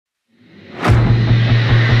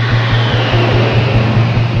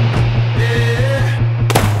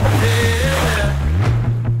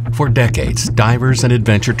For decades, divers and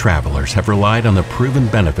adventure travelers have relied on the proven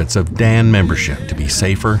benefits of DAN membership to be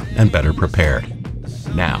safer and better prepared.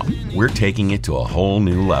 Now, we're taking it to a whole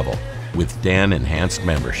new level with DAN Enhanced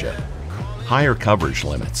Membership. Higher coverage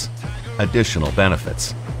limits, additional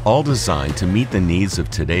benefits, all designed to meet the needs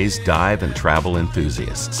of today's dive and travel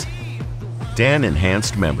enthusiasts. DAN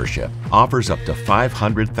Enhanced Membership offers up to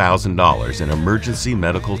 $500,000 in emergency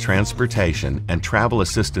medical transportation and travel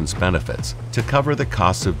assistance benefits to cover the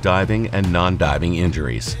costs of diving and non-diving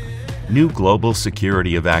injuries. New global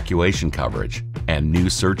security evacuation coverage and new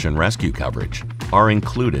search and rescue coverage are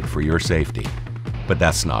included for your safety. But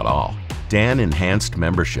that's not all. DAN Enhanced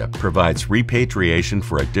Membership provides repatriation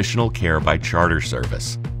for additional care by charter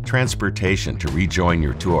service, transportation to rejoin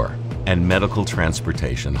your tour, and medical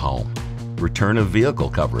transportation home. Return of vehicle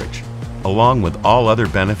coverage, along with all other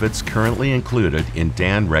benefits currently included in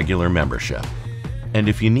DAN regular membership. And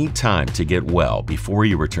if you need time to get well before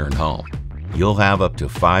you return home, you'll have up to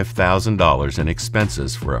 $5,000 in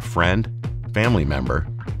expenses for a friend, family member,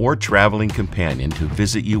 or traveling companion to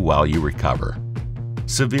visit you while you recover.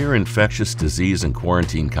 Severe infectious disease and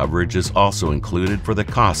quarantine coverage is also included for the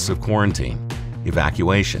costs of quarantine,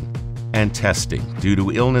 evacuation, and testing due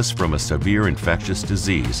to illness from a severe infectious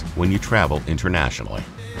disease when you travel internationally.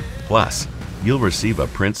 Plus, you'll receive a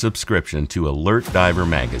print subscription to Alert Diver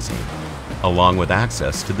magazine, along with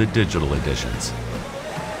access to the digital editions.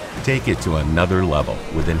 Take it to another level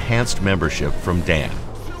with enhanced membership from DAN.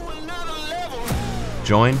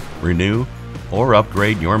 Join, renew, or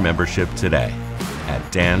upgrade your membership today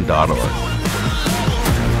at dan.org.